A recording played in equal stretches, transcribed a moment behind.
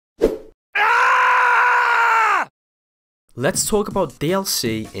Let's talk about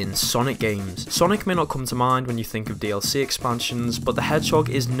DLC in Sonic games. Sonic may not come to mind when you think of DLC expansions, but the Hedgehog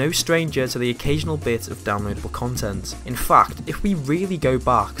is no stranger to the occasional bit of downloadable content. In fact, if we really go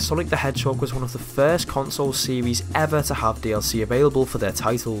back, Sonic the Hedgehog was one of the first console series ever to have DLC available for their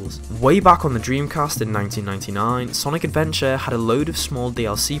titles. Way back on the Dreamcast in 1999, Sonic Adventure had a load of small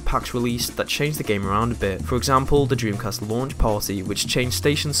DLC packs released that changed the game around a bit. For example, the Dreamcast launch party, which changed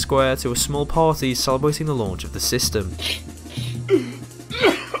Station Square to a small party celebrating the launch of the system.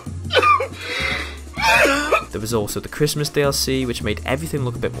 There was also the Christmas DLC, which made everything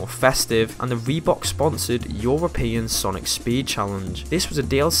look a bit more festive, and the Reebok-sponsored European Sonic Speed Challenge. This was a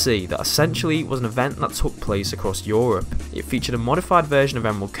DLC that essentially was an event that took place across Europe. It featured a modified version of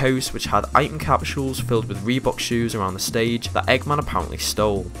Emerald Coast, which had item capsules filled with Reebok shoes around the stage that Eggman apparently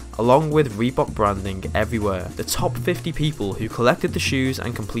stole, along with Reebok branding everywhere. The top 50 people who collected the shoes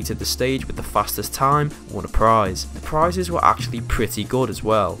and completed the stage with the fastest time won a prize. The prizes were actually pretty good as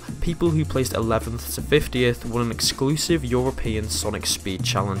well. People who placed 11th to 50th won an exclusive European Sonic Speed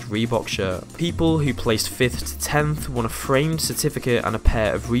Challenge Reebok shirt. People who placed 5th to 10th won a framed certificate and a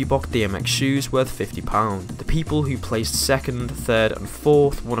pair of Reebok DMX shoes worth £50. The people who placed 2nd, 3rd and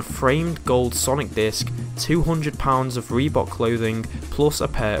 4th won a framed gold Sonic disc, £200 of Reebok clothing, plus a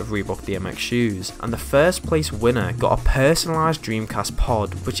pair of Reebok DMX shoes. And the first place winner got a personalised Dreamcast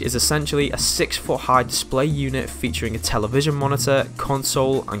pod, which is essentially a 6-foot high display unit featuring a television monitor,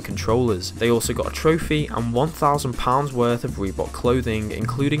 console and controllers. They also got a trophy and £1,000 worth of Reebok clothing,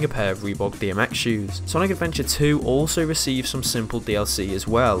 including a pair of Reebok DMX shoes. Sonic Adventure 2 also received some simple DLC as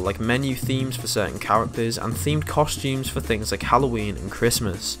well, like menu themes for certain characters and themed costumes for things like Halloween and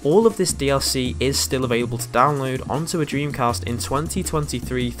Christmas. All of this DLC is still available to download onto a Dreamcast in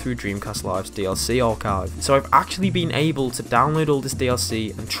 2023 through Dreamcast Live's DLC archive, so I've actually been able to download all this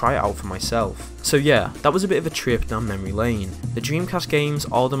DLC and try it out for myself. So yeah, that was a bit of a trip down memory lane. The Dreamcast games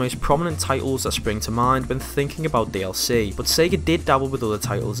are the most prominent titles that spring to mind when thinking about DLC, but Sega did dabble with other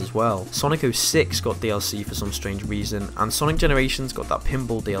titles as well. Sonic 06 got DLC for some strange reason, and Sonic Generations got that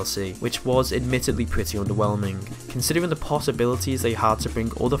pinball DLC, which was admittedly pretty underwhelming. Considering the possibilities they had to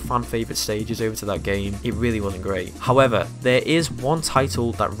bring other fan favourite stages over to that game, it really wasn't great. However, there is one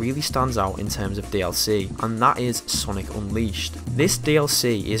title that really stands out in terms of DLC, and that is Sonic Unleashed. This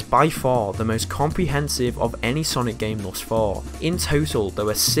DLC is by far the most comprehensive of any Sonic game thus far. In total, there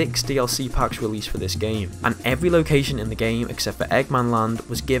were 6 DLC packs released for this game, and every location in the game except for Eggman Land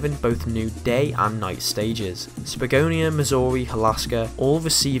was given both new day and night stages. Spagonia, Missouri, Alaska all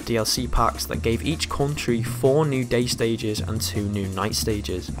received DLC packs that gave each country 4 new day stages and 2 new night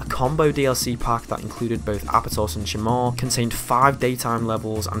stages. A combo DLC pack that included both Apatos and Shamar contained 5 daytime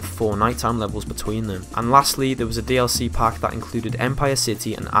levels and 4 nighttime levels between them. And lastly, there was a DLC pack that included Empire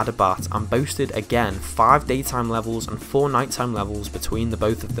City and Adabat and boasted again 5 daytime levels and 4 nighttime levels between the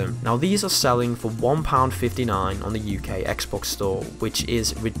both of them. Now these are selling for £1.59 on the UK Xbox store, which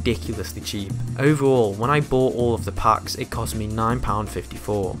is ridiculously cheap. Overall, when I bought all of the packs, it cost me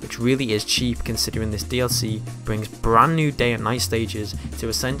 £9.54, which really is cheap considering this DLC brings brand new day and night stages to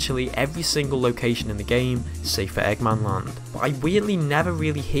essentially every single location in the game, save for Eggman Land. But I weirdly never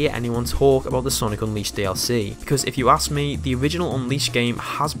really hear anyone talk about the Sonic Unleashed DLC, because if you ask me, the original Unleashed game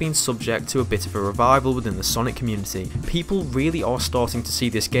has been subject to a bit of a revival within the Sonic community. People really are starting to see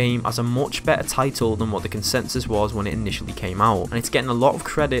this game as a much better title than what the consensus was when it initially came out, and it's getting a lot of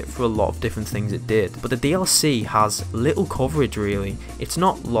credit for a lot of different things it did. But the DLC has little coverage really. It's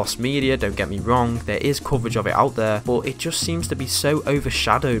not lost media, don't get me wrong, there is coverage of it out there, but it just seems to be so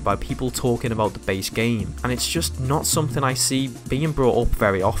overshadowed by people talking about the base game, and it's just not something I see being brought up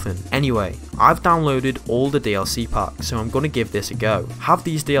very often. Anyway, I've downloaded all the DLC packs, so I'm going to give this a go. Have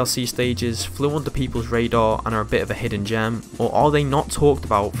these DLC stages flew under people's radar and are a bit of a hidden gem, or are they not talked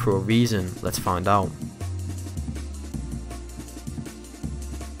about for a reason? Let's find out.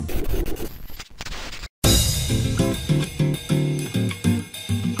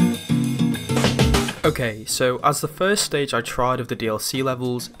 Okay, so as the first stage I tried of the DLC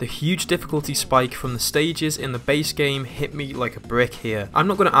levels, the huge difficulty spike from the stages in the base game hit me like a brick here. I'm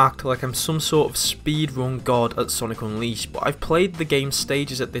not going to act like I'm some sort of speedrun god at Sonic Unleashed, but I've played the game's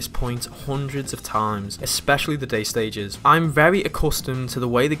stages at this point hundreds of times, especially the day stages. I'm very accustomed to the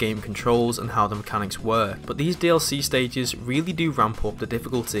way the game controls and how the mechanics work, but these DLC stages really do ramp up the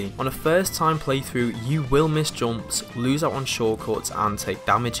difficulty. On a first time playthrough, you will miss jumps, lose out on shortcuts and take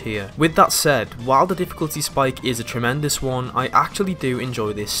damage here. With that said, while the difficulty spike is a tremendous one, I actually do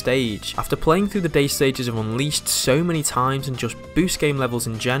enjoy this stage. After playing through the day stages of Unleashed so many times and just boost game levels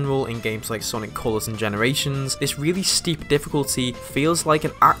in general in games like Sonic Colors and Generations, this really steep difficulty feels like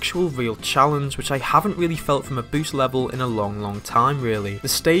an actual real challenge, which I haven't really felt from a boost level in a long time really. The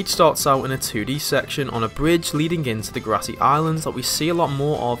stage starts out in a 2D section on a bridge leading into the grassy islands that we see a lot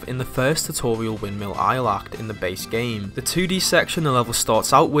more of in the first tutorial Windmill Isle act in the base game. The 2D section the level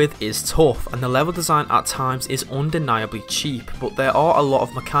starts out with is tough, and the level design at times is undeniably cheap, but there are a lot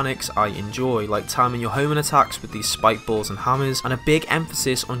of mechanics I enjoy, like timing your homing attacks with these spike balls and hammers, and a big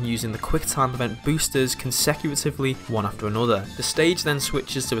emphasis on using the quick time event boosters consecutively one after another. The stage then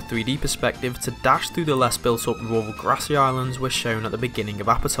switches to a 3D perspective to dash through the less built up rural grassy islands we're shown at the beginning of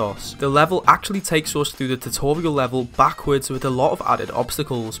Apatos. The level actually takes us through the tutorial level backwards with a lot of added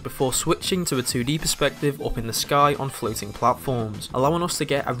obstacles before switching to a 2D perspective up in the sky on floating platforms, allowing us to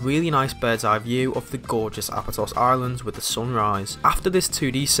get a really nice bird's eye view of the gorgeous Apatos Islands with the sunrise. After this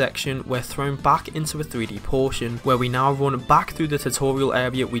 2D section, we're thrown back into a 3D portion where we now run back through the tutorial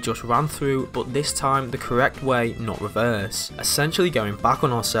area we just ran through, but this time the correct way, not reverse, essentially going back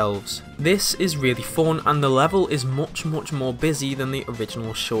on ourselves. This is really fun, and the level is much more busy than the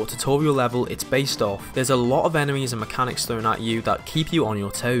original short tutorial level it's based off. There's a lot of enemies and mechanics thrown at you that keep you on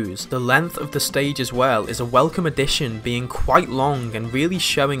your toes. The length of the stage as well is a welcome addition, being quite long and really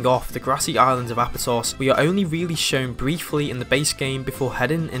showing off the grassy islands of Apatos we are only really shown briefly in the base game before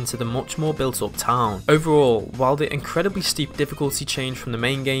heading into the much more built up town. Overall, while the incredibly steep difficulty change from the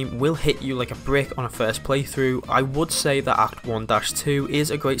main game will hit you like a brick on a first playthrough, I would say that Act 1-2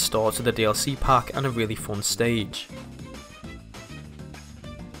 is a great start to the DLC pack and a really fun stage.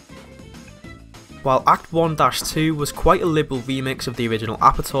 While Act 1-2 was quite a liberal remix of the original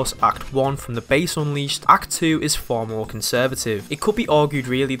Apatos Act 1 from the base Unleashed, Act 2 is far more conservative. It could be argued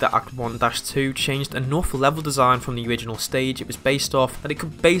really that Act 1-2 changed enough level design from the original stage it was based off that it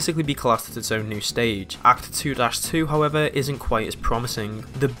could basically be classed as its own new stage. Act 2-2 however isn't quite as promising.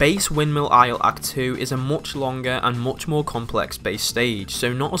 The base Windmill Isle Act 2 is a much longer and much more complex base stage,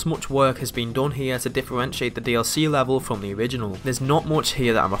 so not as much work has been done here to differentiate the DLC level from the original. There's not much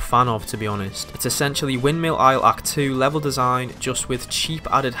here that I'm a fan of, to be honest. It's essentially Windmill Isle Act 2 level design, just with cheap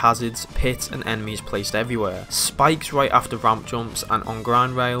added hazards, pits and enemies placed everywhere, spikes right after ramp jumps and on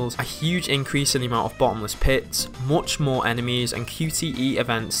grind rails, a huge increase in the amount of bottomless pits, much more enemies and QTE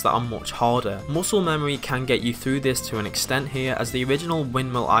events that are much harder. Muscle memory can get you through this to an extent here, as the original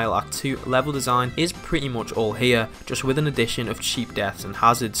Windmill Isle Act 2 level design is pretty much all here, just with an addition of cheap deaths and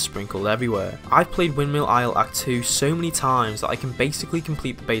hazards sprinkled everywhere. I've played Windmill Isle Act 2 so many times that I can basically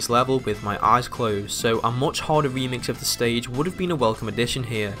complete the base level with my eyes closed, so a much harder remix of the stage would have been a welcome addition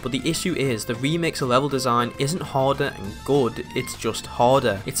here, but the issue is the remix level design isn't harder and good, it's just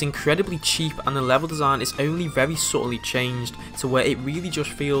harder. It's incredibly cheap, and the level design is only very subtly changed to where it really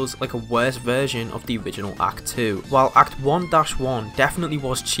just feels like a worse version of the original Act 2. While Act 1-1 definitely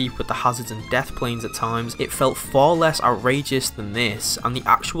was cheap with the hazards and death planes at times, it felt far less outrageous than this, and the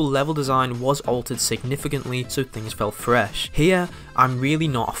actual level design was altered significantly so things felt fresh. Here, I'm really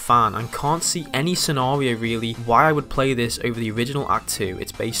not a fan and can't see any scenario really why I would play this over the original Act 2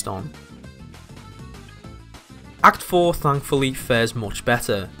 it's based on. Act 4 thankfully fares much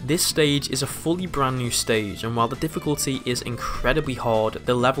better. This stage is a fully brand new stage, and while the difficulty is incredibly hard,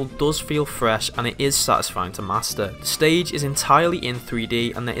 the level does feel fresh and it is satisfying to master. The stage is entirely in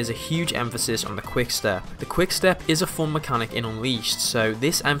 3D and there is a huge emphasis on the quick step. The quick step is a fun mechanic in Unleashed, so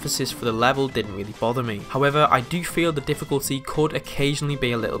this emphasis for the level didn't really bother me. However, I do feel the difficulty could occasionally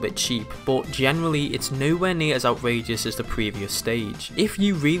be a little bit cheap, but generally it's nowhere near as outrageous as the previous stage. If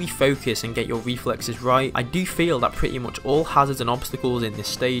you really focus and get your reflexes right, I do feel that pretty much all hazards and obstacles in this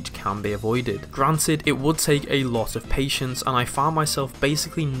stage can be avoided. Granted, it would take a lot of patience, and I found myself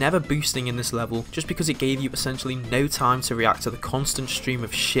basically never boosting in this level just because it gave you essentially no time to react to the constant stream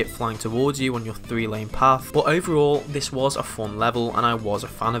of shit flying towards you on your 3-lane path, but overall this was a fun level and I was a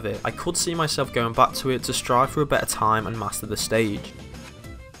fan of it. I could see myself going back to it to strive for a better time and master the stage.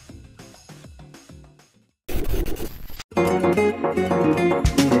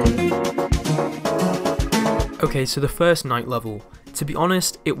 Okay, so the first night level. To be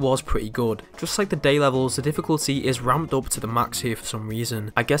honest, it was pretty good. Just like the day levels, the difficulty is ramped up to the max here for some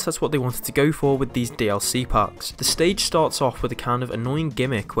reason. I guess that's what they wanted to go for with these DLC packs. The stage starts off with a kind of annoying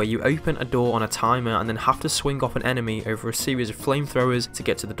gimmick where you open a door on a timer and then have to swing off an enemy over a series of flamethrowers to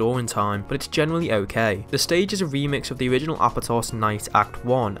get to the door in time, but it's generally okay. The stage is a remix of the original Apatos Night Act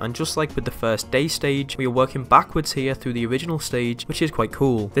 1, and just like with the first day stage, we are working backwards here through the original stage, which is quite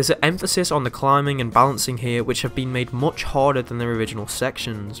cool. There's an emphasis on the climbing and balancing here, which have been made much harder than their original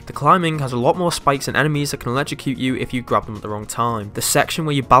sections. The climbing has a lot more spikes and enemies that can electrocute you if you grab them at the wrong time. The section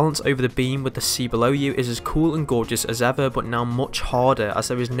where you balance over the beam with the sea below you is as cool and gorgeous as ever, but now much harder as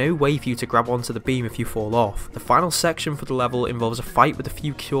there is no way for you to grab onto the beam if you fall off. The final section for the level involves a fight with a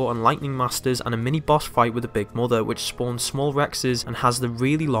few Cure and Lightning Masters and a mini boss fight with a Big Mother, which spawns small Rexes and has the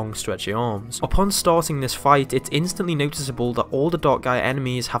really long stretchy arms. Upon starting this fight, it's instantly noticeable that all the Dark Gaia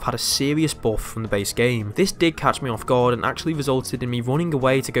enemies have had a serious buff from the base game. This did catch me off guard and actually resulted in me running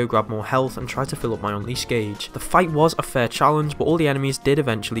away to go grab more health and try to fill up my unleash gauge. The fight was a fair challenge, but all the enemies did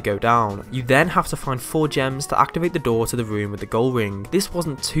eventually go down. You then have to find 4 gems to activate the door to the room with the gold ring. This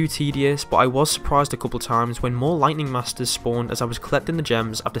wasn't too tedious, but I was surprised a couple times when more Lightning Masters spawned as I was collecting the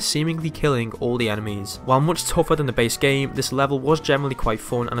gems after seemingly killing all the enemies. While much tougher than the base game, this level was generally quite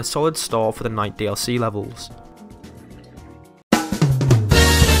fun and a solid start for the night DLC levels.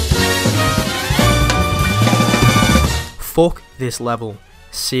 Fuck this level.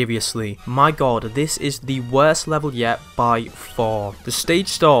 Seriously, my god, this is the worst level yet by far. The stage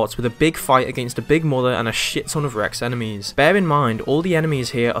starts with a big fight against a Big Mother and a shit ton of Rex enemies. Bear in mind, all the enemies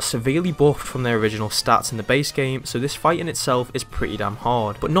here are severely buffed from their original stats in the base game, so this fight in itself is pretty damn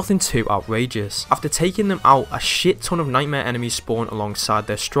hard, but nothing too outrageous. After taking them out, a shit ton of Nightmare enemies spawn alongside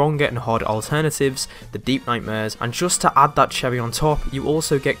their stronger and harder alternatives, the Deep Nightmares, and just to add that cherry on top, you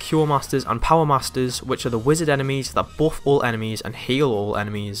also get Cure Masters and Power Masters, which are the wizard enemies that buff all enemies and heal all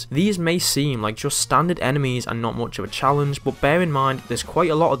enemies. These may seem like just standard enemies and not much of a challenge, but bear in mind there's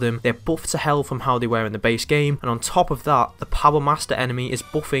quite a lot of them. They're buffed to hell from how they were in the base game, and on top of that, the Power Master enemy is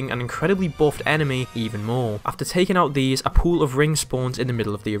buffing an incredibly buffed enemy even more. After taking out these, a pool of rings spawns in the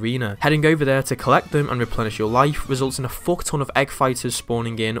middle of the arena. Heading over there to collect them and replenish your life results in a fuck ton of egg fighters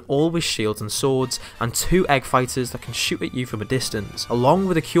spawning in, all with shields and swords, and 2 egg fighters that can shoot at you from a distance, along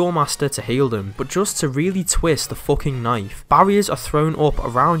with a Cure Master to heal them. But just to really twist the fucking knife, barriers are thrown up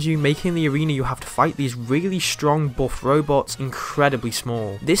around you, making the arena you have to fight these really strong buff robots incredibly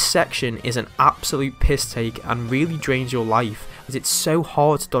small. This section is an absolute piss take and really drains your life, as it's so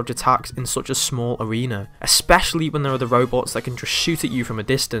hard to dodge attacks in such a small arena, especially when there are the robots that can just shoot at you from a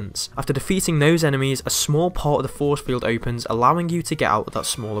distance. After defeating those enemies, a small part of the force field opens, allowing you to get out of that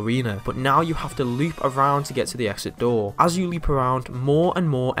small arena, but now you have to loop around to get to the exit door. As you loop around, more and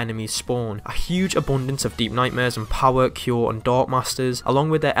more enemies spawn, a huge abundance of Deep Nightmares and Power, Cure and Dark Masters,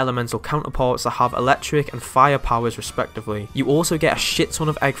 along with their elemental counterparts that have electric and fire powers respectively. You also get a shit ton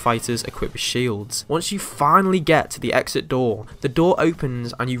of egg fighters equipped with shields. Once you finally get to the exit door, the door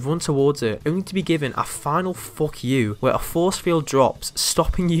opens and you run towards it, only to be given a final fuck you where a force field drops,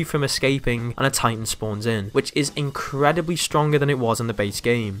 stopping you from escaping, and a Titan spawns in, which is incredibly stronger than it was in the base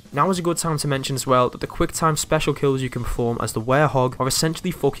game. Now is a good time to mention as well that the quick time special kills you can perform as the Werehog are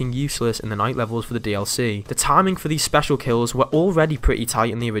essentially fucking useless in the night levels for the DLC. The timing for these special kills were already pretty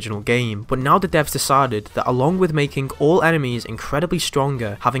tight in the original game, but now the devs decided that along with making all enemies incredibly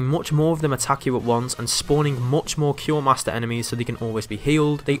stronger, having much more of them attack you at once, and spawning much more Cure Master enemies so they can always be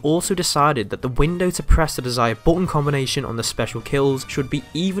healed, they also decided that the window to press the desired button combination on the special kills should be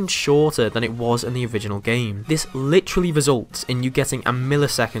even shorter than it was in the original game. This literally results in you getting a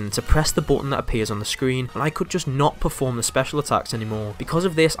millisecond to press the button that appears on the screen, and I could just not perform the special attacks anymore. Because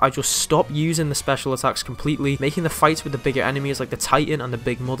of this, I just stopped using the special attacks completely, making the fights with the bigger enemies like the Titan and the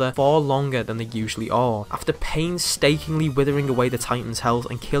Big Mother far longer than they usually are. After painstakingly withering away the Titan's health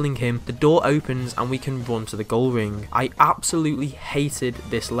and killing him, the door opens and we can run to the gold ring. I absolutely hated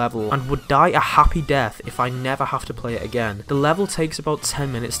this level and would die a happy death if I never have to play it again. The level takes about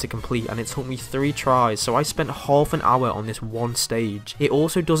 10 minutes to complete and it took me 3 tries, so I spent half an hour on this one stage. It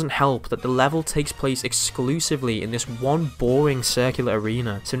also doesn't help that the level takes place exclusively in this one boring circular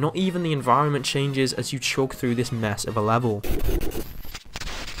arena, so not even the environment changes as you chug through this mess of a level.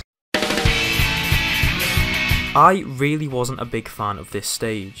 I really wasn't a big fan of this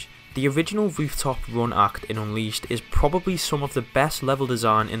stage. The original Rooftop Run act in Unleashed is probably some of the best level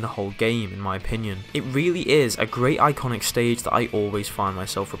design in the whole game in my opinion. It really is a great iconic stage that I always find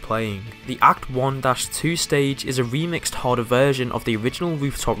myself replaying. The Act 1-2 stage is a remixed harder version of the original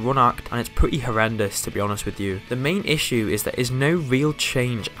Rooftop Run act, and it's pretty horrendous to be honest with you. The main issue is there is no real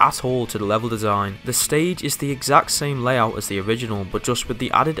change at all to the level design. The stage is the exact same layout as the original, but just with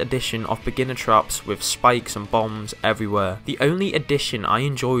the added addition of beginner traps with spikes and bombs everywhere. The only addition I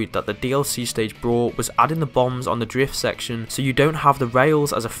enjoyed that the DLC stage brought was adding the bombs on the drift section, so you don't have the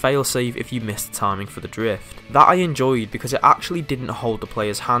rails as a failsafe if you miss the timing for the drift. That I enjoyed because it actually didn't hold the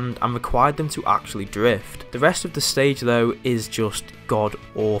player's hand and required them to actually drift. The rest of the stage though is just god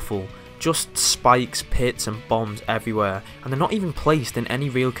awful. just spikes, pits and bombs everywhere, and they're not even placed in any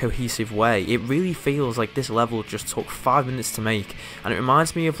real cohesive way. It really feels like this level just took 5 minutes to make, and it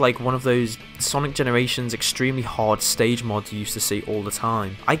reminds me of like one of those Sonic Generations extremely hard stage mods you used to see all the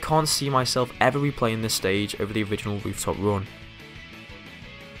time. I can't see myself ever replaying this stage over the original Rooftop Run.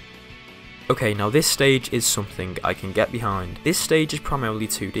 Okay, now this stage is something I can get behind. This stage is primarily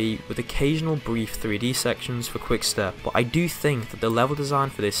 2D, with occasional brief 3D sections for quick step, but I do think that the level design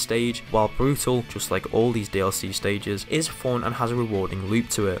for this stage, while brutal, just like all these DLC stages, is fun and has a rewarding loop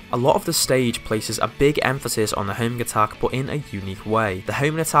to it. A lot of the stage places a big emphasis on the homing attack, but in a unique way. The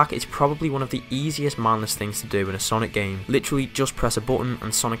homing attack is probably one of the easiest mindless things to do in a Sonic game. Literally just press a button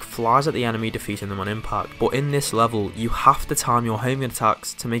and Sonic flies at the enemy, defeating them on impact. But in this level, you have to time your homing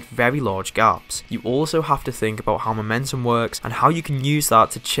attacks to make very large gaps. You also have to think about how momentum works and how you can use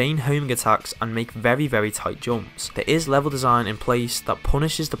that to chain homing attacks and make very tight jumps. There is level design in place that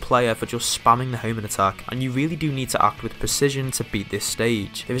punishes the player for just spamming the homing attack, and you really do need to act with precision to beat this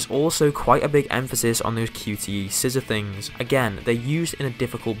stage. There is also quite a big emphasis on those QTE scissor things. Again, they're used in a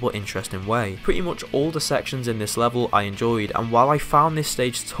difficult but interesting way. Pretty much all the sections in this level I enjoyed, and while I found this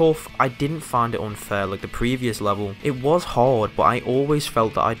stage tough, I didn't find it unfair like the previous level. It was hard, but I always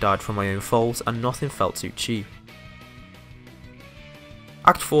felt that I died from my own fault and nothing felt too cheap.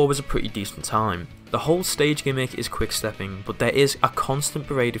 Act 4 was a pretty decent time. The whole stage gimmick is quick stepping, but there is a constant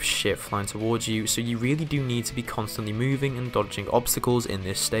parade of shit flying towards you, so you really do need to be constantly moving and dodging obstacles in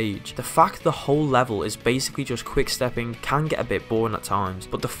this stage. The fact the whole level is basically just quick stepping can get a bit boring at times,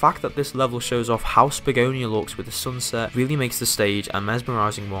 but the fact that this level shows off how Spagonia looks with the sunset really makes the stage a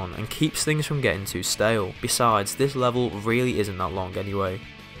mesmerising one and keeps things from getting too stale. Besides, this level really isn't that long anyway.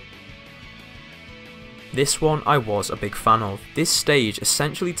 This one I was a big fan of. This stage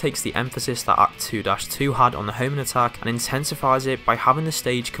essentially takes the emphasis that Act 2-2 had on the homing attack and intensifies it by having the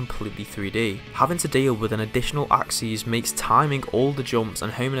stage completely 3D. Having to deal with an additional axes makes timing all the jumps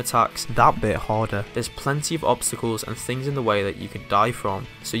and homing attacks that bit harder. There's plenty of obstacles and things in the way that you could die from,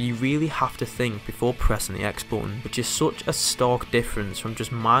 so you really have to think before pressing the X button, which is such a stark difference from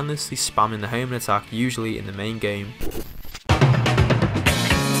just mindlessly spamming the homing attack usually in the main game.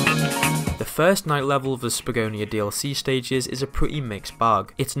 The first night level of the Spagonia DLC stages is a pretty mixed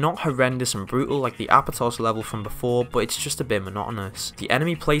bag. It's not horrendous and brutal like the Apatos level from before, but it's just a bit monotonous. The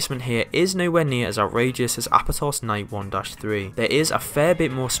enemy placement here is nowhere near as outrageous as Apatos Night 1-3. There is a fair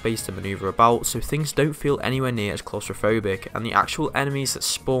bit more space to maneuver about, so things don't feel anywhere near as claustrophobic, and the actual enemies that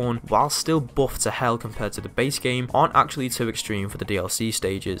spawn, while still buffed to hell compared to the base game, aren't actually too extreme for the DLC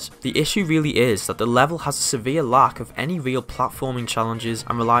stages. The issue really is that the level has a severe lack of any real platforming challenges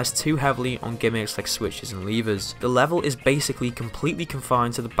and relies too heavily on gimmicks like switches and levers. The level is basically completely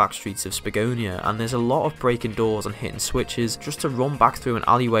confined to the back streets of Spagonia, and there's a lot of breaking doors and hitting switches just to run back through an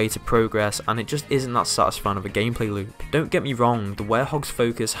alleyway to progress, and it just isn't that satisfying of a gameplay loop. Don't get me wrong, the Werehog's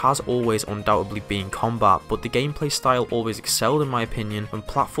focus has always undoubtedly been combat, but the gameplay style always excelled in my opinion when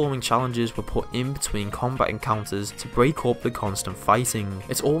platforming challenges were put in between combat encounters to break up the constant fighting.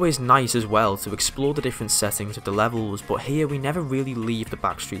 It's always nice as well to explore the different settings of the levels, but here we never really leave the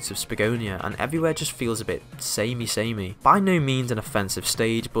back streets of Spagonia, and everywhere just feels a bit samey. By no means an offensive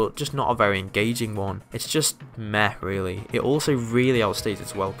stage, but just not a very engaging one. It's just meh really. It also really outstays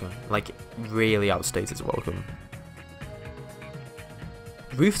its welcome. Like, really outstays its welcome.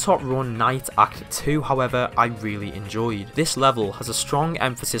 Rooftop Run Night Act 2, however, I really enjoyed. This level has a strong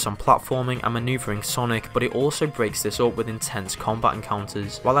emphasis on platforming and maneuvering Sonic, but it also breaks this up with intense combat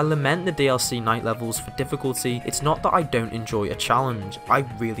encounters. While I lament the DLC night levels for difficulty, it's not that I don't enjoy a challenge, I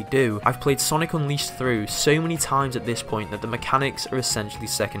really do. I've played Sonic Unleashed through so many times at this point that the mechanics are essentially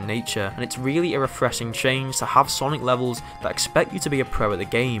second nature, and it's really a refreshing change to have Sonic levels that expect you to be a pro at the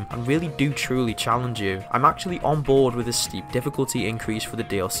game and really do truly challenge you. I'm actually on board with a steep difficulty increase for the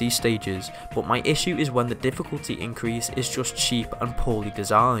DLC stages, but my issue is when the difficulty increase is just cheap and poorly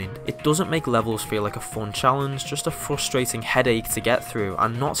designed. It doesn't make levels feel like a fun challenge, just a frustrating headache to get through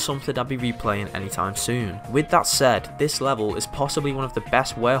and not something I'd be replaying anytime soon. With that said, this level is possibly one of the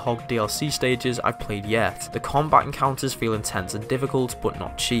best Werehog DLC stages I've played yet. The combat encounters feel intense and difficult, but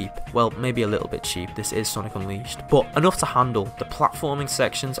not cheap. Well, maybe a little bit cheap, this is Sonic Unleashed, but enough to handle. The platforming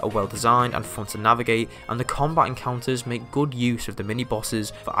sections are well designed and fun to navigate, and the combat encounters make good use of the mini bosses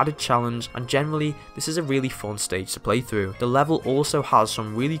for added challenge, and generally this is a really fun stage to play through. The level also has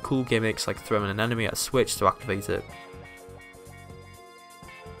some really cool gimmicks like throwing an enemy at a switch to activate it.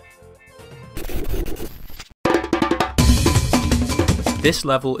 This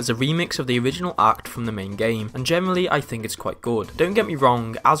level is a remix of the original act from the main game, and generally I think it's quite good. Don't get me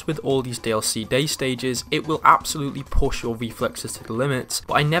wrong, as with all these DLC day stages, it will absolutely push your reflexes to the limits,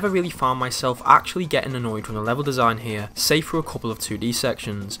 but I never really found myself actually getting annoyed from the level design here, save for a couple of 2D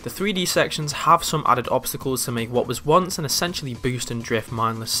sections. The 3D sections have some added obstacles to make what was once an essentially boost and drift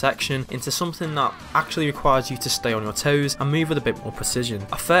mindless section into something that actually requires you to stay on your toes and move with a bit more precision.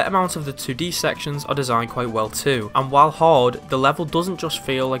 A fair amount of the 2D sections are designed quite well too, and while hard, the level doesn't just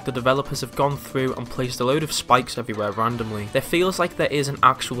feel like the developers have gone through and placed a load of spikes everywhere randomly. There feels like there is an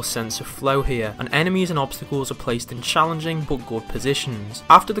actual sense of flow here, and enemies and obstacles are placed in challenging but good positions.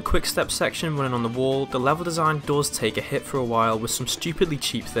 After the quick step section running on the wall, the level design does take a hit for a while with some stupidly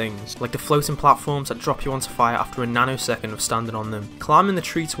cheap things, like the floating platforms that drop you onto fire after a nanosecond of standing on them. Climbing the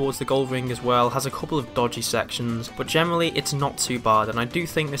tree towards the gold ring as well has a couple of dodgy sections, but generally it's not too bad, and I do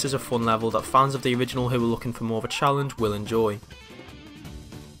think this is a fun level that fans of the original who are looking for more of a challenge will enjoy.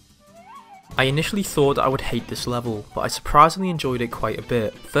 I initially thought that I would hate this level, but I surprisingly enjoyed it quite a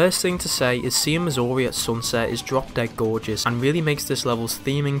bit. First thing to say is seeing Missouri at sunset is drop dead gorgeous and really makes this level's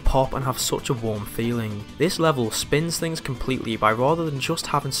theming pop and have such a warm feeling. This level spins things completely by rather than just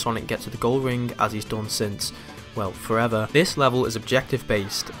having Sonic get to the gold ring as he's done since, well, forever. This level is objective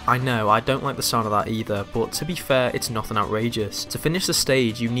based. I know, I don't like the sound of that either, but to be fair, it's nothing outrageous. To finish the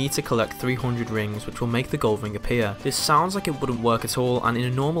stage, you need to collect 300 rings, which will make the gold ring appear. This sounds like it wouldn't work at all, and in a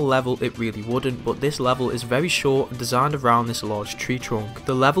normal level it really wouldn't, but this level is very short and designed around this large tree trunk.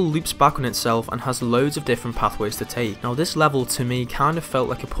 The level loops back on itself and has loads of different pathways to take. Now this level to me kind of felt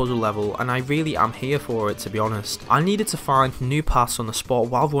like a puzzle level, and I really am here for it, to be honest. I needed to find new paths on the spot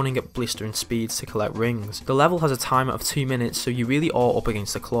while running at blistering speeds to collect rings. The level has a timer of 2 minutes, so you really are up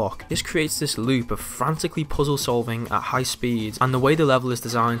against the clock. This creates this loop of frantically puzzle solving at high speeds, and the way the level is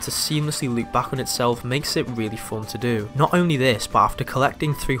designed to seamlessly loop back on itself makes it really fun to do. Not only this, but after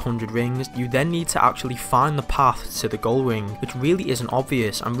collecting 300 rings, you then need to actually find the path to the gold ring, which really isn't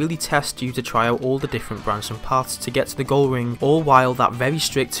obvious and really tests you to try out all the different branching paths to get to the gold ring, all while that very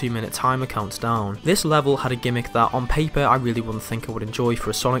strict 2-minute timer counts down. This level had a gimmick that on paper I really wouldn't think I would enjoy for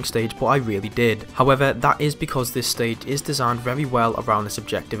a Sonic stage, but I really did. However, that is because this stage is designed very well around this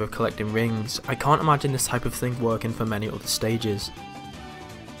objective of collecting rings. I can't imagine this type of thing working for many other stages.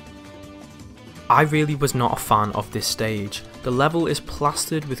 I really was not a fan of this stage. The level is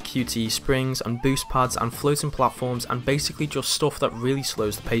plastered with QTE springs and boost pads and floating platforms and basically just stuff that really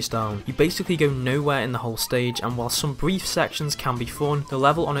slows the pace down. You basically go nowhere in the whole stage, and while some brief sections can be fun, the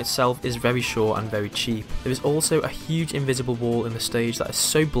level on itself is very short and very cheap. There is also a huge invisible wall in the stage that is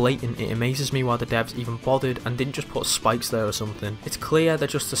so blatant it amazes me why the devs even bothered and didn't just put spikes there or something. It's clear they're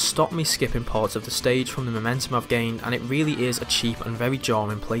just to stop me skipping parts of the stage from the momentum I've gained, and it really is a cheap and very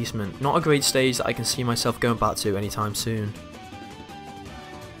jarring placement. Not a great stage that I can see myself going back to anytime soon.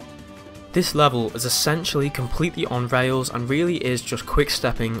 This level is essentially completely on rails and really is just quick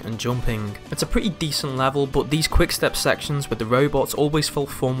stepping and jumping. It's a pretty decent level, but these quick step sections with the robots always felt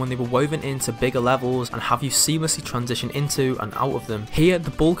fun when they were woven into bigger levels and have you seamlessly transition into and out of them. Here,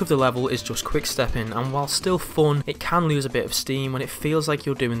 the bulk of the level is just quick stepping, and while still fun, it can lose a bit of steam when it feels like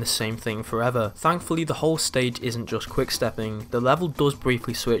you're doing the same thing forever. Thankfully, the whole stage isn't just quick stepping. The level does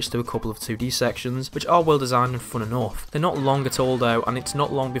briefly switch to a couple of 2D sections, which are well designed and fun enough. They're not long at all though, and it's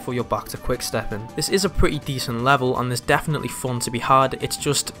not long before you're back to quick stepping. This is a pretty decent level and there's definitely fun to be had. It's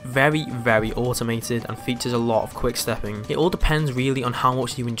just very automated and features a lot of quick stepping. It all depends really on how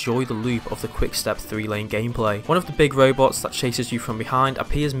much you enjoy the loop of the quick step 3-lane gameplay. One of the big robots that chases you from behind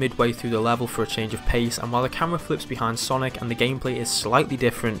appears midway through the level for a change of pace, and while the camera flips behind Sonic and the gameplay is slightly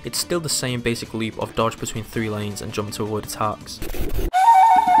different, it's still the same basic loop of dodge between 3 lanes and jump to avoid attacks.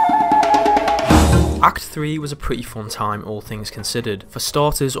 Act 3 was a pretty fun time, all things considered. For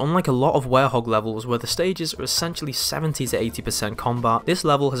starters, unlike a lot of Werehog levels where the stages are essentially 70 to 80% combat, this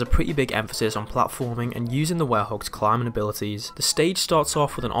level has a pretty big emphasis on platforming and using the Werehog's climbing abilities. The stage starts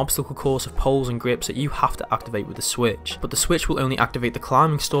off with an obstacle course of poles and grips that you have to activate with the switch, but the switch will only activate the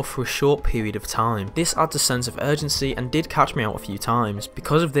climbing stuff for a short period of time. This adds a sense of urgency and did catch me out a few times.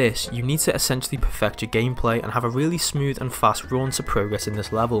 Because of this, you need to essentially perfect your gameplay and have a really smooth and fast run to progress in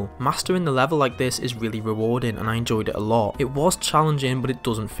this level. Mastering the level like this is really rewarding and I enjoyed it a lot. It was challenging, but it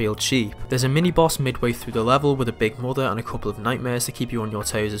doesn't feel cheap. There's a mini boss midway through the level with a big mother and a couple of nightmares to keep you on your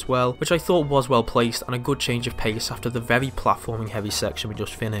toes as well, which I thought was well placed and a good change of pace after the very platforming heavy section we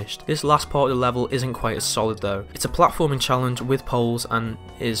just finished. This last part of the level isn't quite as solid though. It's a platforming challenge with poles and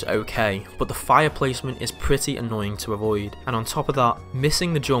is okay, but the fire placement is pretty annoying to avoid, and on top of that,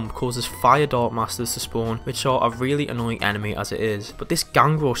 missing the jump causes fire dart masters to spawn, which are a really annoying enemy as it is. But this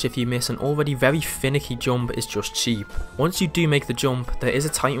gang rush if you miss an already very finicky jump is just cheap. Once you do make the jump, there is a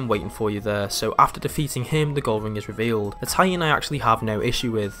Titan waiting for you there, so after defeating him, the gold ring is revealed. The Titan I actually have no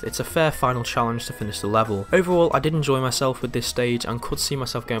issue with, it's a fair final challenge to finish the level. Overall, I did enjoy myself with this stage and could see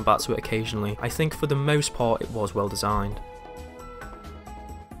myself going back to it occasionally. I think for the most part it was well designed.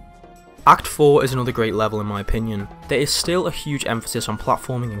 Act 4 is another great level in my opinion. There is still a huge emphasis on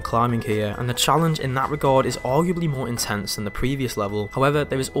platforming and climbing here, and the challenge in that regard is arguably more intense than the previous level. However,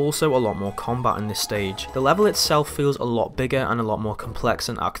 there is also a lot more combat in this stage. The level itself feels a lot bigger and a lot more complex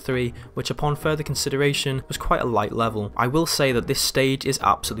than Act 3, which upon further consideration was quite a light level. I will say that this stage is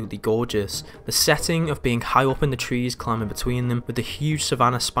absolutely gorgeous. The setting of being high up in the trees, climbing between them, with the huge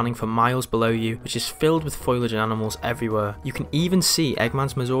savannah spanning for miles below you, which is filled with foliage and animals everywhere. You can even see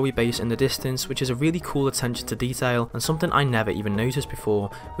Eggman's Missouri base in the distance, which is a really cool attention to detail and something I never even noticed before,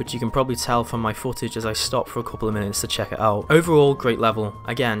 which you can probably tell from my footage as I stopped for a couple of minutes to check it out. Overall, great level.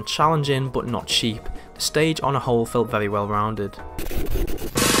 Again, challenging but not cheap. The stage on a whole felt very well rounded.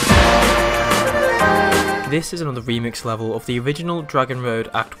 This is another remix level of the original Dragon Road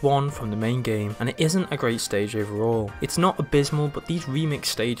Act 1 from the main game, and it isn't a great stage overall. It's not abysmal, but these remix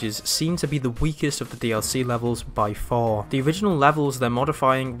stages seem to be the weakest of the DLC levels by far. The original levels they're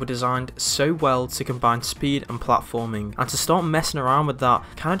modifying were designed so well to combine speed and platforming, and to start messing around with that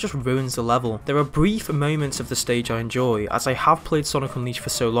kinda just ruins the level. There are brief moments of the stage I enjoy. As I have played Sonic Unleashed for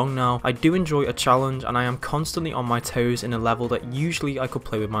so long now, I do enjoy a challenge and I am constantly on my toes in a level that usually I could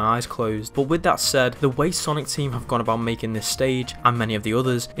play with my eyes closed. But with that said, the way Sonic team have gone about making this stage, and many of the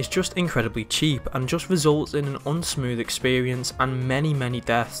others, is just incredibly cheap and just results in an unsmooth experience and many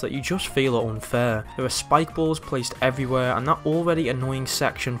deaths that you just feel are unfair. There are spike balls placed everywhere, and that already annoying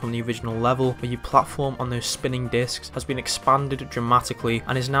section from the original level where you platform on those spinning discs has been expanded dramatically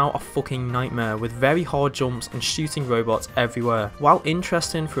and is now a fucking nightmare with very hard jumps and shooting robots everywhere. While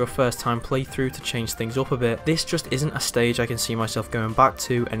interesting for a first time playthrough to change things up a bit, this just isn't a stage I can see myself going back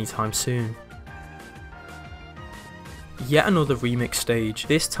to anytime soon. Yet another remix stage,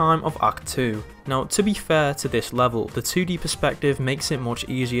 this time of Act 2. Now, to be fair to this level, the 2D perspective makes it much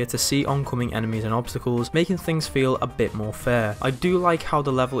easier to see oncoming enemies and obstacles, making things feel a bit more fair. I do like how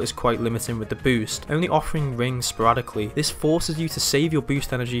the level is quite limiting with the boost, only offering rings sporadically. This forces you to save your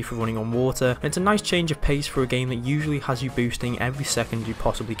boost energy for running on water, and it's a nice change of pace for a game that usually has you boosting every second you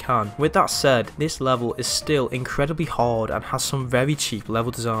possibly can. With that said, this level is still incredibly hard and has some very cheap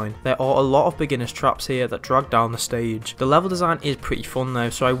level design. There are a lot of beginner's traps here that drag down the stage. The level design is pretty fun though,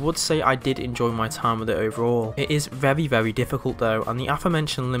 so I would say I did enjoy my time with it overall. It is very difficult though, and the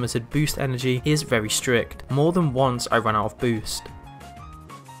aforementioned limited boost energy is very strict. More than once I ran out of boost.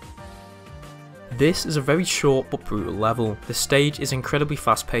 This is a very short but brutal level. The stage is incredibly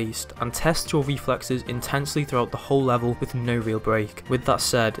fast paced and tests your reflexes intensely throughout the whole level with no real break. With that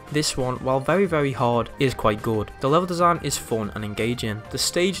said, this one, while very hard, is quite good. The level design is fun and engaging. The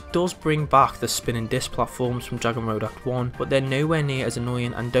stage does bring back the spinning disc platforms from Dragon Road Act 1, but they're nowhere near as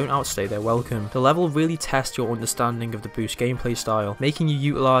annoying and don't outstay their welcome. The level really tests your understanding of the boost gameplay style, making you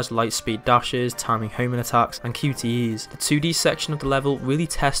utilise light speed dashes, timing homing attacks and QTEs. The 2D section of the level really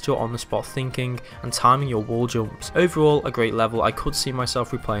tests your on the spot thinking and timing your wall jumps. Overall, a great level I could see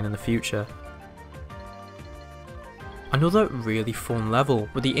myself replaying in the future. Another really fun level,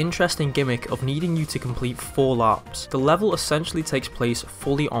 with the interesting gimmick of needing you to complete 4 laps. The level essentially takes place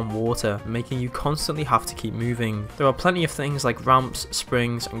fully on water, making you constantly have to keep moving. There are plenty of things like ramps,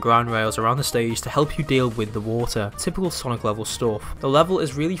 springs and ground rails around the stage to help you deal with the water, typical Sonic level stuff. The level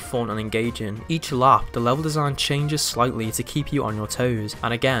is really fun and engaging. Each lap, the level design changes slightly to keep you on your toes,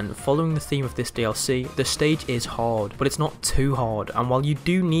 and again, following the theme of this DLC, the stage is hard, but it's not too hard, and while you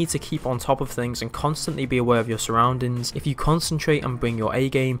do need to keep on top of things and constantly be aware of your surroundings, if you concentrate and bring your A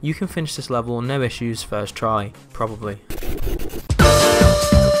game, you can finish this level no issues first try, probably.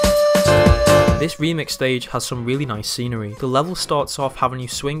 This remix stage has some really nice scenery. The level starts off having you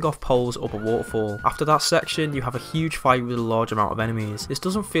swing off poles up a waterfall. After that section, you have a huge fight with a large amount of enemies. This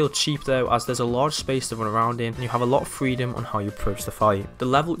doesn't feel cheap though, as there's a large space to run around in and you have a lot of freedom on how you approach the fight. The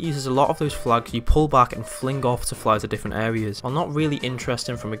level uses a lot of those flags you pull back and fling off to fly to different areas. While not really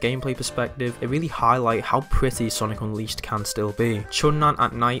interesting from a gameplay perspective, they really highlight how pretty Sonic Unleashed can still be. Chunnan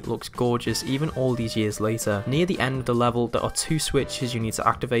at night looks gorgeous even all these years later. Near the end of the level, there are 2 switches you need to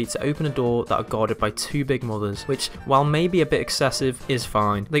activate to open a door that are guarded by 2 big mothers, which, while maybe a bit excessive, is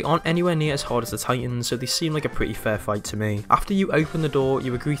fine. They aren't anywhere near as hard as the Titans, so they seem like a pretty fair fight to me. After you open the door,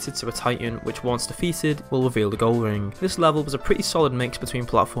 you are greeted to a Titan, which once defeated, will reveal the gold ring. This level was a pretty solid mix between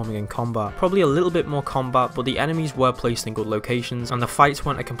platforming and combat. Probably a little bit more combat, but the enemies were placed in good locations, and the fights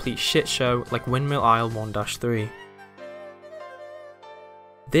weren't a complete shit show like Windmill Isle 1-3.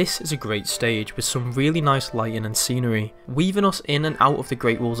 This is a great stage with some really nice lighting and scenery. Weaving us in and out of the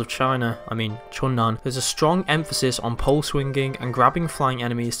Great Walls of China, Chunnan, there's a strong emphasis on pole swinging and grabbing flying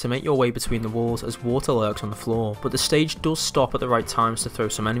enemies to make your way between the walls as water lurks on the floor, but the stage does stop at the right times to throw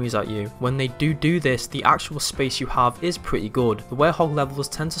some enemies at you. When they do this, the actual space you have is pretty good. The Werehog levels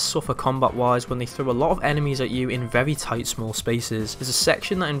tend to suffer combat wise when they throw a lot of enemies at you in very tight small spaces. There's a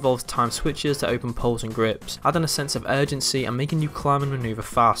section that involves time switches to open poles and grips, adding a sense of urgency and making you climb and maneuver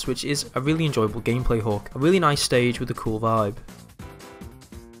fast, which is a really enjoyable gameplay hook. A really nice stage with a cool vibe.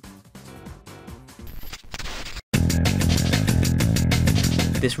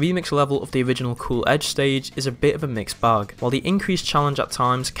 This remix level of the original Cool Edge stage is a bit of a mixed bag. While the increased challenge at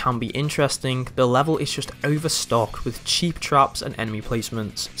times can be interesting, the level is just overstocked with cheap traps and enemy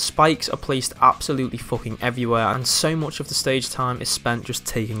placements. Spikes are placed absolutely fucking everywhere, and so much of the stage time is spent just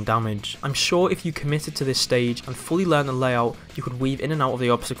taking damage. I'm sure if you committed to this stage and fully learned the layout, you could weave in and out of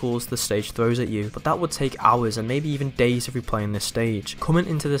the obstacles the stage throws at you, but that would take hours and maybe even days of replaying this stage. Coming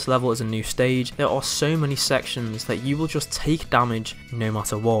into this level as a new stage, there are so many sections that you will just take damage no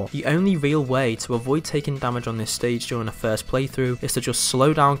matter what. The only real way to avoid taking damage on this stage during a first playthrough is to just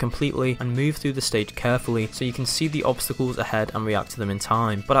slow down completely and move through the stage carefully so you can see the obstacles ahead and react to them in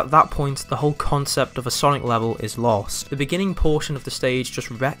time. But at that point, the whole concept of a Sonic level is lost. The beginning portion of the stage just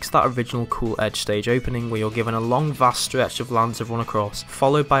wrecks that original Cool Edge stage opening where you're given a long vast stretch of land to run across,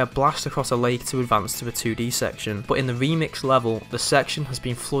 followed by a blast across a lake to advance to a 2D section. But in the remix level, the section has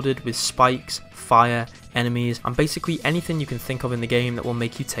been flooded with spikes, fire, enemies, and basically anything you can think of in the game that will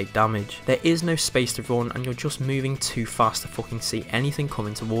make you take damage. There is no space to run and you're just moving too fast to fucking see anything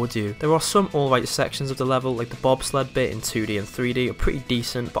coming towards you. There are some alright sections of the level, like the bobsled bit in 2D and 3D are pretty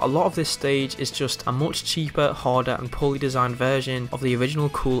decent, but a lot of this stage is just a much cheaper, harder and poorly designed version of the original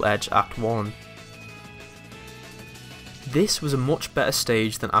Cool Edge Act 1. This was a much better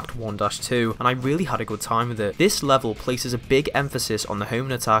stage than Act 1-2, and I really had a good time with it. This level places a big emphasis on the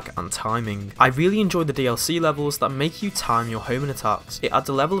homing attack and timing. I really enjoyed the DLC levels that make you time your homing attacks. It adds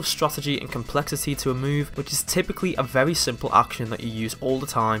a level of strategy and complexity to a move, which is typically a very simple action that you use all the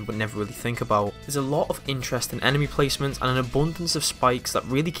time but never really think about. There's a lot of interesting enemy placements and an abundance of spikes that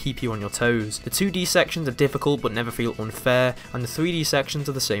really keep you on your toes. The 2D sections are difficult but never feel unfair, and the 3D sections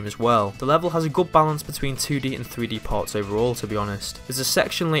are the same as well. The level has a good balance between 2D and 3D parts overall, to be honest. There's a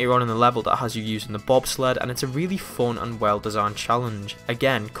section later on in the level that has you using the bobsled, and it's a really fun and well designed challenge.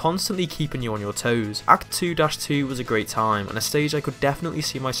 Again, constantly keeping you on your toes. Act 2-2 was a great time, and a stage I could definitely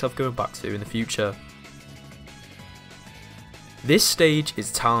see myself going back to in the future. This stage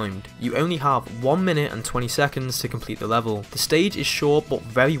is timed. You only have 1 minute and 20 seconds to complete the level. The stage is short but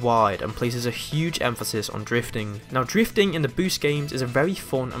very wide and places a huge emphasis on drifting. Now, drifting in the Boost games is a very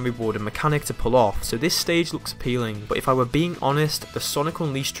fun and rewarding mechanic to pull off, so this stage looks appealing, but if I were being honest, the Sonic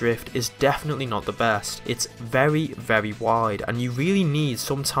Unleashed drift is definitely not the best. It's very wide and you really need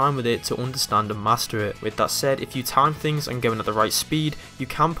some time with it to understand and master it. With that said, if you time things and going at the right speed, you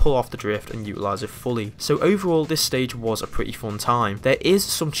can pull off the drift and utilise it fully. So overall, this stage was a pretty fun time. There is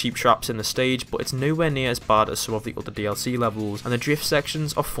some cheap traps in the stage, but it's nowhere near as bad as some of the other DLC levels, and the drift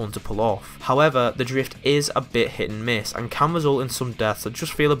sections are fun to pull off. However, the drift is a bit hit and miss and can result in some deaths that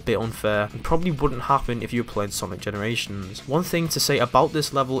just feel a bit unfair and probably wouldn't happen if you were playing Sonic Generations. One thing to say about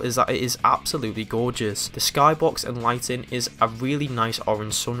this level is that it is absolutely gorgeous. The skybox and lighting is a really nice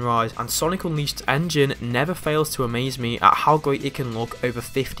orange sunrise, and Sonic Unleashed's engine never fails to amaze me at how great it can look over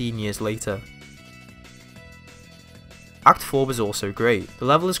 15 years later. Act 4 was also great. The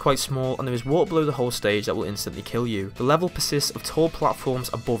level is quite small and there is water below the whole stage that will instantly kill you. The level persists of tall platforms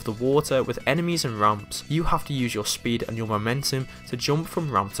above the water with enemies and ramps. You have to use your speed and your momentum to jump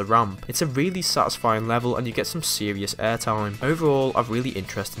from ramp to ramp. It's a really satisfying level and you get some serious airtime. Overall, a really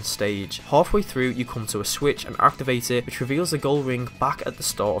interesting stage. Halfway through, you come to a switch and activate it, which reveals the gold ring back at the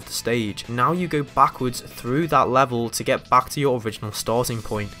start of the stage. Now you go backwards through that level to get back to your original starting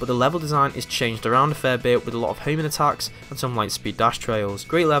point, but the level design is changed around a fair bit with a lot of homing attacks and some light speed dash trails.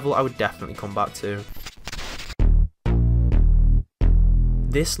 Great level, I would definitely come back to.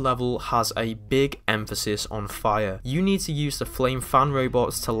 This level has a big emphasis on fire. You need to use the flame fan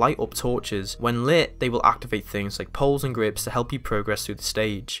robots to light up torches. When lit, they will activate things like poles and grips to help you progress through the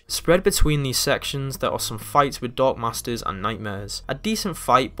stage. Spread between these sections, there are some fights with Dark Masters and Nightmares. A decent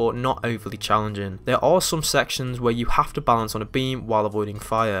fight, but not overly challenging. There are some sections where you have to balance on a beam while avoiding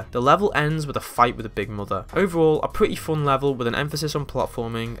fire. The level ends with a fight with a Big Mother. Overall, a pretty fun level with an emphasis on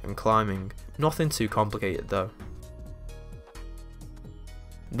platforming and climbing. Nothing too complicated though.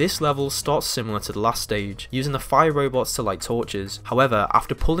 This level starts similar to the last stage, using the fire robots to light torches. However,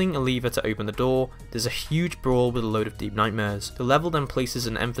 after pulling a lever to open the door, there's a huge brawl with a load of deep nightmares. The level then places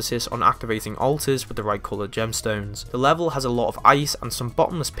an emphasis on activating altars with the right coloured gemstones. The level has a lot of ice and some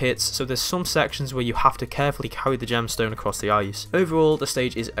bottomless pits, so there's some sections where you have to carefully carry the gemstone across the ice. Overall, the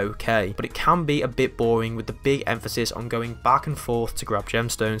stage is okay, but it can be a bit boring with the big emphasis on going back and forth to grab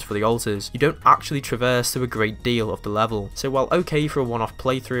gemstones for the altars. You don't actually traverse through a great deal of the level, so while okay for a one-off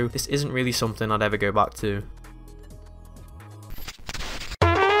playthrough, this isn't really something I'd ever go back to.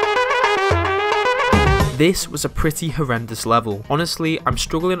 This was a pretty horrendous level. Honestly, I'm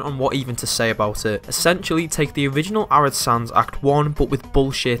struggling on what even to say about it. Essentially, take the original Arid Sands Act 1, but with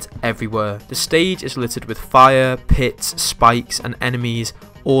bullshit everywhere. The stage is littered with fire, pits, spikes, and enemies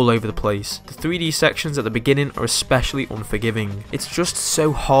all over the place. The 3D sections at the beginning are especially unforgiving. It's just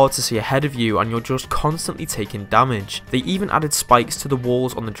so hard to see ahead of you and you're just constantly taking damage. They even added spikes to the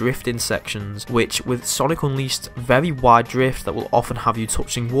walls on the drifting sections, which with Sonic Unleashed's very wide drift that will often have you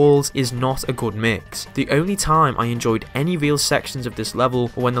touching walls is not a good mix. The only time I enjoyed any real sections of this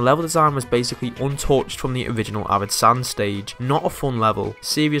level were when the level design was basically untouched from the original Arid Sands stage. Not a fun level.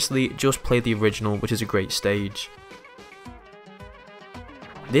 Seriously, just play the original, which is a great stage.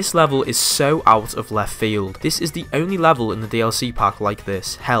 This level is so out of left field. This is the only level in the DLC pack like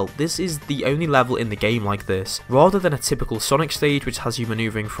this. Hell, this is the only level in the game like this. Rather than a typical Sonic stage which has you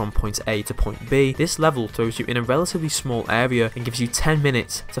maneuvering from point A to point B, this level throws you in a relatively small area and gives you 10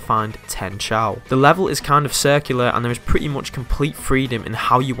 minutes to find 10 Chow. The level is kind of circular and there is pretty much complete freedom in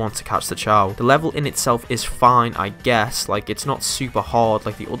how you want to catch the Chow. The level in itself is fine, I guess, like it's not super hard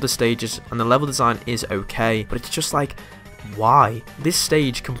like the other stages and the level design is okay, but it's just like, why? This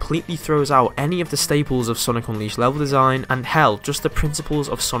stage completely throws out any of the staples of Sonic Unleashed level design and hell, just the principles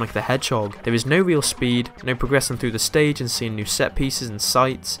of Sonic the Hedgehog. There is no real speed, no progressing through the stage and seeing new set pieces and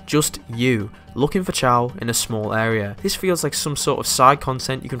sights, just you looking for Chow in a small area. This feels like some sort of side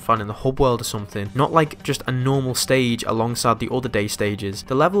content you can find in the hub world or something, not like just a normal stage alongside the other day stages.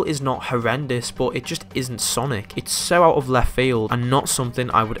 The level is not horrendous, but it just isn't Sonic. It's so out of left field and not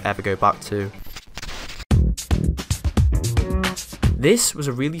something I would ever go back to. This was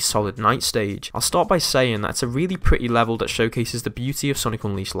a really solid night stage. I'll start by saying that it's a really pretty level that showcases the beauty of Sonic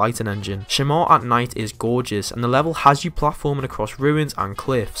Unleashed lighting engine. Shamar at night is gorgeous and the level has you platforming across ruins and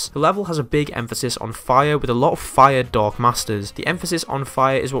cliffs. The level has a big emphasis on fire with a lot of fire Dark Masters. The emphasis on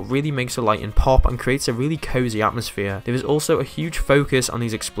fire is what really makes the lighting pop and creates a really cozy atmosphere. There is also a huge focus on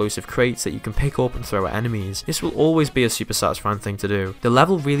these explosive crates that you can pick up and throw at enemies. This will always be a super satisfying thing to do. The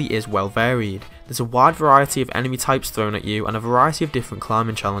level really is well varied. There's a wide variety of enemy types thrown at you and a variety of different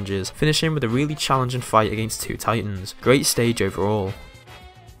climbing challenges, finishing with a really challenging fight against two titans. Great stage overall.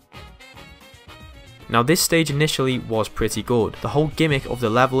 Now this stage initially was pretty good. The whole gimmick of the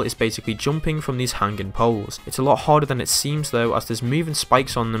level is basically jumping from these hanging poles. It's a lot harder than it seems though, as there's moving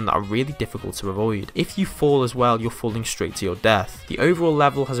spikes on them that are really difficult to avoid. If you fall as well, you're falling straight to your death. The overall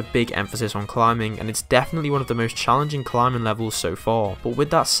level has a big emphasis on climbing and it's definitely one of the most challenging climbing levels so far. But with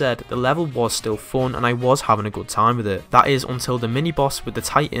that said, the level was still fun and I was having a good time with it. That is until the mini boss with the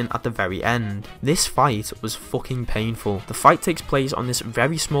Titan at the very end. This fight was fucking painful. The fight takes place on this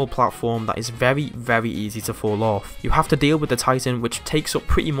very small platform that is very easy to fall off. You have to deal with the Titan, which takes up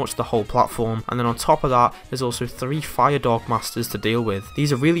pretty much the whole platform, and then on top of that there's also 3 fire Dark Masters to deal with.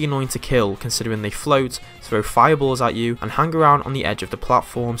 These are really annoying to kill considering they float, throw fireballs at you and hang around on the edge of the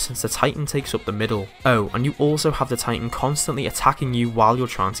platform since the Titan takes up the middle. Oh, and you also have the Titan constantly attacking you while you're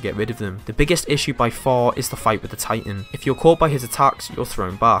trying to get rid of them. The biggest issue by far is the fight with the Titan. If you're caught by his attacks, you're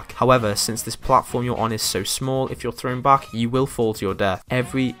thrown back. However, since this platform you're on is so small, if you're thrown back you will fall to your death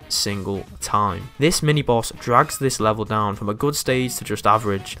every single time. This mini boss drags this level down from a good stage to just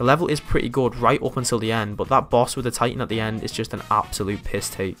average. The level is pretty good right up until the end, but that boss with the Titan at the end is just an absolute piss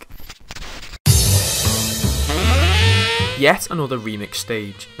take. Yet another remix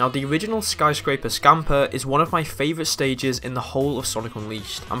stage. Now the original Skyscraper Scamper is one of my favourite stages in the whole of Sonic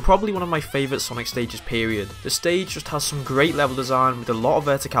Unleashed, and probably one of my favourite Sonic stages period. The stage just has some great level design with a lot of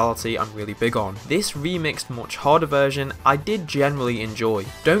verticality I'm really big on. This remixed much harder version I did generally enjoy.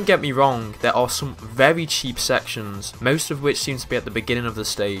 Don't get me wrong, there are some very cheap sections, most of which seem to be at the beginning of the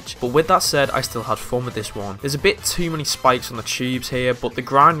stage, but with that said I still had fun with this one. There's a bit too many spikes on the tubes here, but the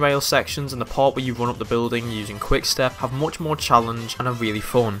grind rail sections and the part where you run up the building using quick step have much more challenge and are really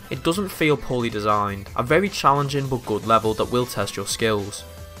fun. It doesn't feel poorly designed. A very challenging but good level that will test your skills.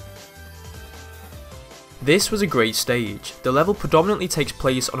 This was a great stage. The level predominantly takes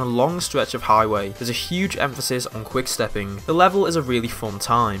place on a long stretch of highway. There's a huge emphasis on quick stepping. The level is a really fun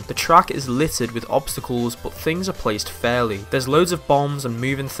time. The track is littered with obstacles, but things are placed fairly. There's loads of bombs and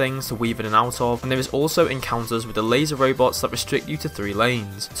moving things to weave in and out of, and there is also encounters with the laser robots that restrict you to 3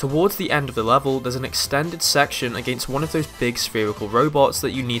 lanes. Towards the end of the level, there's an extended section against one of those big spherical robots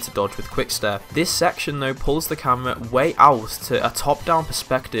that you need to dodge with quick step. This section though pulls the camera way out to a top-down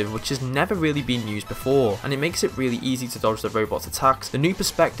perspective, which has never really been used before, and it makes it really easy to dodge the robot's attacks. The new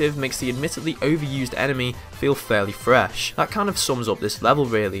perspective makes the admittedly overused enemy feel fairly fresh. That kind of sums up this level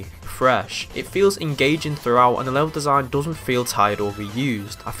really. Fresh. It feels engaging throughout, and the level design doesn't feel tired or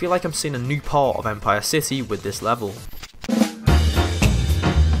reused. I feel like I'm seeing a new part of Empire City with this level.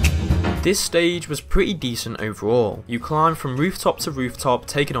 This stage was pretty decent overall. You climb from rooftop to rooftop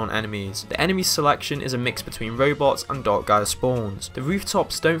taking on enemies. The enemy selection is a mix between robots and dark Gaia spawns. The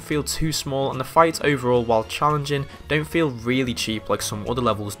rooftops don't feel too small, and the fights overall, while challenging, don't feel really cheap like some other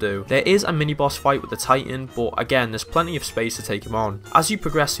levels do. There is a mini boss fight with the Titan, but again there's plenty of space to take him on. As you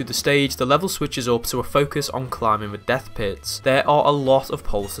progress through the stage, the level switches up to a focus on climbing with death pits. There are a lot of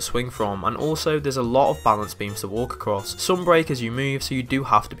poles to swing from, and also there's a lot of balance beams to walk across. Some break as you move, so you do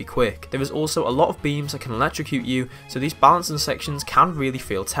have to be quick. There is also a lot of beams that can electrocute you, so these balancing sections can really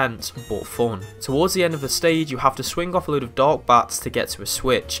feel tense, but fun. Towards the end of the stage, you have to swing off a load of dark bats to get to a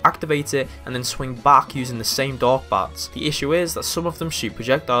switch, activate it, and then swing back using the same dark bats. The issue is that some of them shoot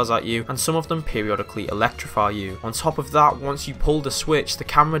projectiles at you, and some of them periodically electrify you. On top of that, once you pull the switch, the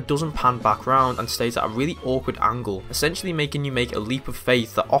camera doesn't pan back round and stays at a really awkward angle, essentially making you make a leap of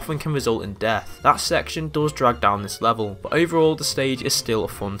faith that often can result in death. That section does drag down this level, but overall the stage is still a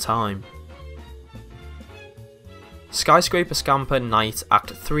fun time. Skyscraper Scamper Night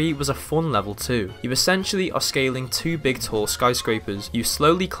Act 3 was a fun level too. You essentially are scaling 2 big tall skyscrapers. You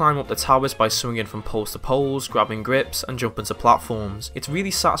slowly climb up the towers by swinging from poles to poles, grabbing grips and jumping to platforms. It's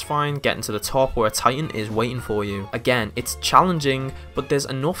really satisfying getting to the top where a Titan is waiting for you. Again, it's challenging, but there's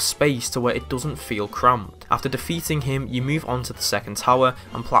enough space to where it doesn't feel cramped. After defeating him, you move on to the second tower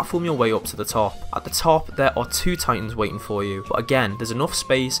and platform your way up to the top. At the top, there are 2 Titans waiting for you, but again, there's enough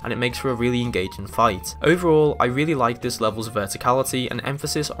space and it makes for a really engaging fight. Overall, I really like this level's verticality and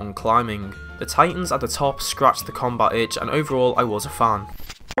emphasis on climbing. The Titans at the top scratched the combat itch, and overall I was a fan.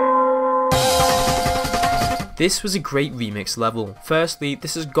 This was a great remix level. Firstly,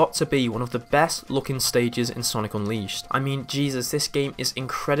 this has got to be one of the best looking stages in Sonic Unleashed. I mean, Jesus, this game is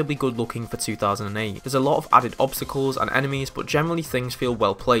incredibly good looking for 2008. There's a lot of added obstacles and enemies, but generally things feel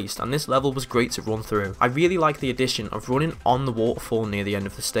well placed, and this level was great to run through. I really like the addition of running on the waterfall near the end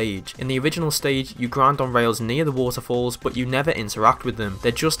of the stage. In the original stage, you grind on rails near the waterfalls, but you never interact with them.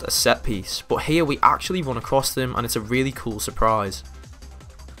 They're just a set piece, but here we actually run across them, and it's a really cool surprise.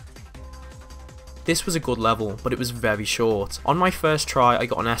 This was a good level, but it was very short. On my first try, I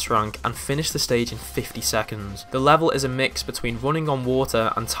got an S rank and finished the stage in 50 seconds. The level is a mix between running on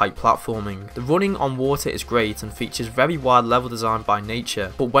water and tight platforming. The running on water is great and features very wide level design by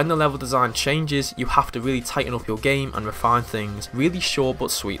nature, but when the level design changes, you have to really tighten up your game and refine things. Really short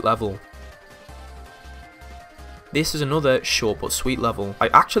but sweet level. This is another short but sweet level. I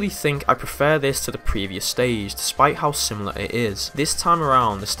actually think I prefer this to the previous stage, despite how similar it is. This time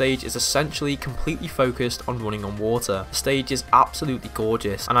around, the stage is essentially completely focused on running on water. The stage is absolutely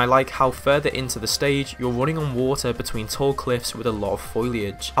gorgeous, and I like how further into the stage, you're running on water between tall cliffs with a lot of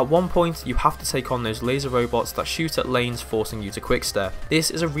foliage. At one point, you have to take on those laser robots that shoot at lanes, forcing you to quickstep.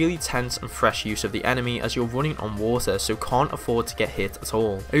 This is a really tense and fresh use of the enemy as you're running on water, so can't afford to get hit at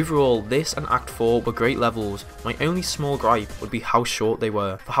all. Overall, this and Act 4 were great levels. My only small gripe would be how short they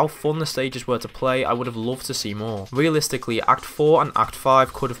were. For how fun the stages were to play, I would have loved to see more. Realistically, Act 4 and Act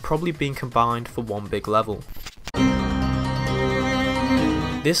 5 could have probably been combined for one big level.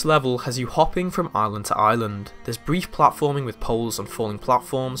 This level has you hopping from island to island. There's brief platforming with poles on falling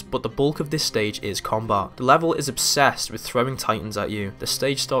platforms, but the bulk of this stage is combat. The level is obsessed with throwing titans at you. The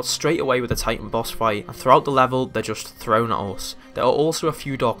stage starts straight away with a titan boss fight, and throughout the level they're just thrown at us. There are also a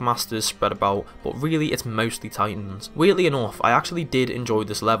few Dark Masters spread about, but really it's mostly Titans. Weirdly enough, I actually did enjoy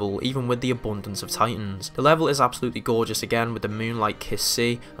this level, even with the abundance of Titans. The level is absolutely gorgeous again, with the moonlight kissed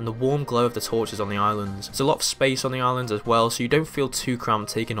sea and the warm glow of the torches on the islands. There's a lot of space on the islands as well, so you don't feel too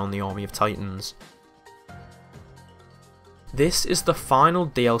cramped taking on the army of Titans. This is the final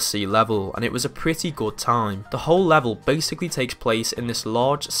DLC level, and it was a pretty good time. The whole level basically takes place in this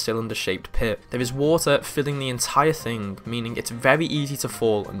large cylinder shaped pit. There is water filling the entire thing, meaning it's very easy to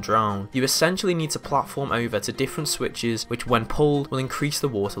fall and drown. You essentially need to platform over to different switches which when pulled will increase the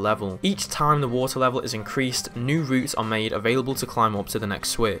water level. Each time the water level is increased, new routes are made available to climb up to the next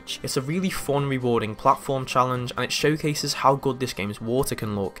switch. It's a really fun, rewarding platform challenge, and it showcases how good this game's water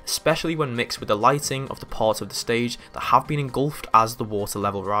can look, especially when mixed with the lighting of the parts of the stage that have been engulfed as the water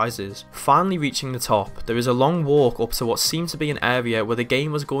level rises. Finally reaching the top, there is a long walk up to what seemed to be an area where the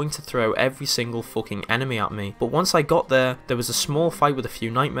game was going to throw every single fucking enemy at me, but once I got there was a small fight with a few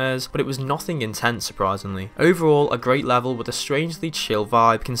nightmares, but it was nothing intense surprisingly. Overall, a great level with a strangely chill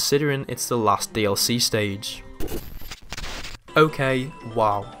vibe considering it's the last DLC stage. Okay,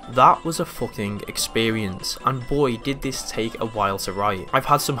 wow, that was a fucking experience, and boy did this take a while to write. I've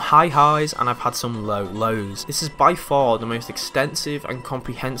had some high highs and I've had some low lows. This is by far the most extensive and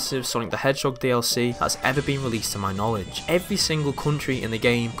comprehensive Sonic the Hedgehog DLC that's ever been released to my knowledge. Every single country in the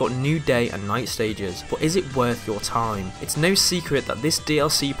game got new day and night stages, but is it worth your time? It's no secret that this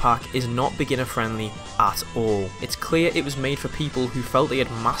DLC pack is not beginner friendly at all. It's clear it was made for people who felt they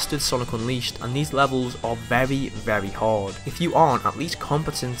had mastered Sonic Unleashed, and these levels are very, very hard. If you aren't at least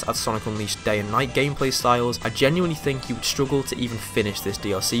competent at Sonic Unleashed day and night gameplay styles, I genuinely think you would struggle to even finish this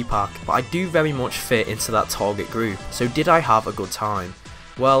DLC pack, but I do very much fit into that target group. So did I have a good time?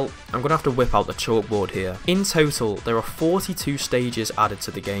 Well, I'm going to have to whip out the chalkboard here. In total, there are 42 stages added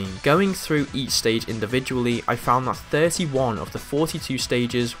to the game. Going through each stage individually, I found that 31 of the 42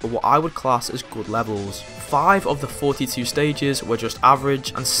 stages were what I would class as good levels. 5 of the 42 stages were just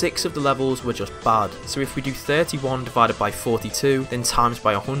average, and 6 of the levels were just bad. So if we do 31 divided by 42, then times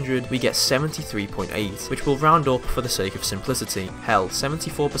by 100, we get 73.8, which will round up for the sake of simplicity. Hell,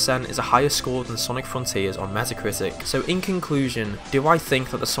 74% is a higher score than Sonic Frontiers on Metacritic. So in conclusion, do I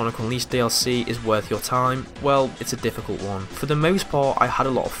think that the Sonic Unleashed DLC is worth your time? Well, it's a difficult one. For the most part, I had a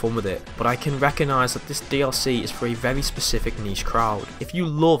lot of fun with it, but I can recognise that this DLC is for a very specific niche crowd. If you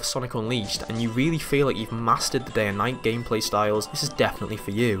love Sonic Unleashed and you really feel like you've mastered the day and night gameplay styles, this is definitely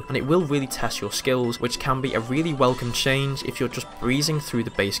for you, and it will really test your skills, which can be a really welcome change if you're just breezing through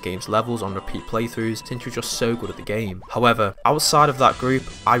the base game's levels on repeat playthroughs since you're just so good at the game. However, outside of that group,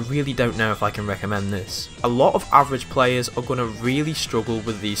 I really don't know if I can recommend this. A lot of average players are going to really struggle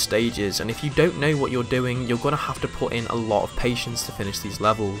with these stages, and if you don't know what you're doing, you're going to have to put in a lot of patience to finish these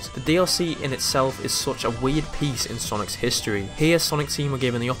levels. The DLC in itself is such a weird piece in Sonic's history. Here, Sonic Team were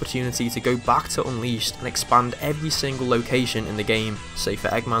given the opportunity to go back to Unleashed and expand every single location in the game, save for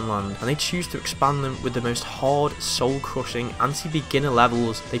Eggman Land, and they choose to expand them with the most hard, soul-crushing, anti-beginner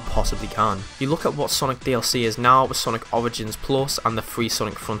levels they possibly can. You look at what Sonic DLC is now with Sonic Origins Plus and the free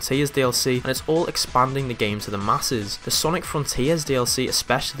Sonic Frontiers DLC, and it's all expanding the game to the masses. The Sonic Frontiers DLC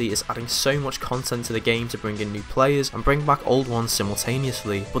especially is adding so much content to the game to bring in new players and bring back old ones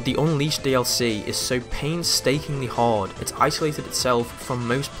simultaneously, but the Unleashed DLC is so painstakingly hard, it's isolated itself from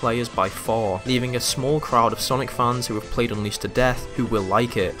most players by far, leaving a small crowd of Sonic fans who have played Unleashed to death who will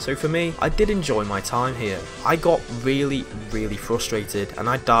like it. So for me, I did enjoy my time here. I got really frustrated and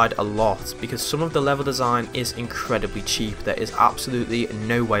I died a lot because some of the level design is incredibly cheap. There is absolutely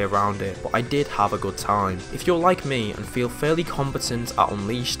no way around it, but I did have a good time. If you're like me and feel fairly competent at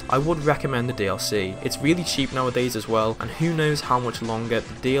Unleashed, I would recommend the DLC. It's really cheap nowadays as well, and who knows how much longer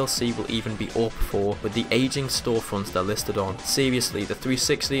the DLC will even be up for with the aging storefronts they're listed on. Seriously, the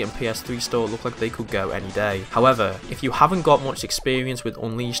 360 and PS3 store look like they could go any day. However, if you haven't got much experience with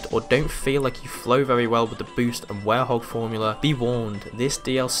Unleashed or don't feel like you flow very well with the boost and werehog formula, be warned, this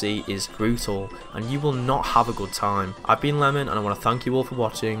DLC is brutal and you will not have a good time. I've been Lemon and I want to thank you all for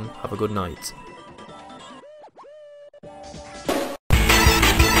watching. Have a good night.